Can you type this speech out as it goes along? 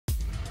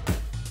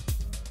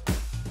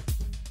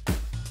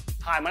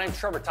Hi, my name is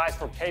Trevor Tice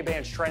from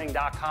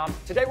KBandstraining.com.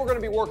 Today we're going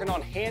to be working on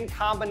hand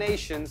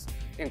combinations,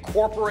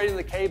 incorporating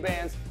the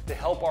K-bands to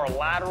help our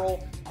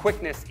lateral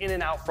quickness in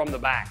and out from the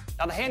back.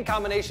 Now the hand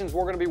combinations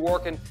we're going to be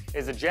working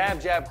is a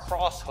jab,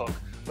 cross hook,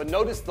 but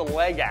notice the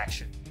leg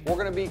action. We're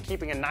going to be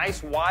keeping a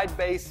nice wide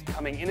base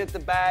coming in at the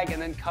bag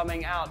and then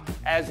coming out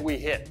as we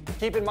hit.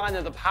 Keep in mind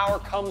that the power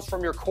comes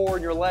from your core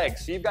and your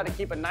legs, so you've got to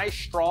keep a nice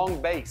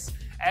strong base.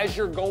 As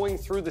you're going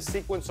through the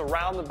sequence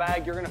around the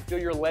bag, you're going to feel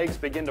your legs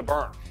begin to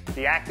burn.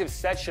 The active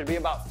set should be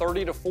about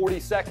 30 to 40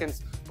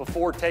 seconds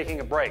before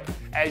taking a break.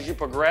 As you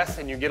progress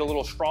and you get a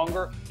little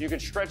stronger, you can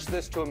stretch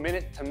this to a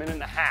minute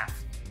and a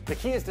half. The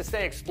key is to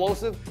stay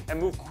explosive and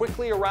move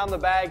quickly around the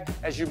bag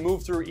as you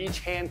move through each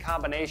hand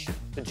combination.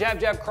 The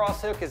jab,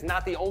 cross hook is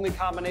not the only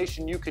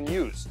combination you can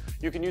use.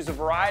 You can use a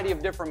variety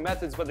of different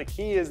methods, but the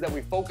key is that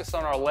we focus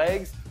on our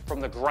legs from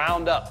the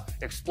ground up.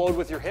 Explode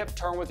with your hip,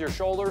 turn with your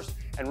shoulders,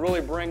 and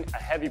really bring a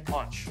heavy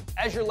punch.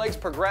 As your legs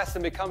progress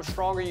and become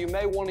stronger, you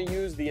may want to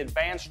use the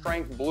Advanced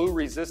Strength Blue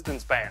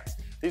Resistance Bands.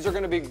 These are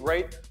going to be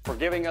great for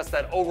giving us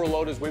that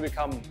overload as we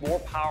become more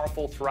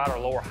powerful throughout our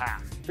lower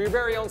half. For your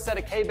very own set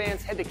of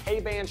K-Bands, head to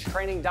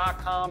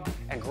kbandstraining.com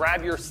and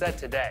grab your set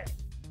today.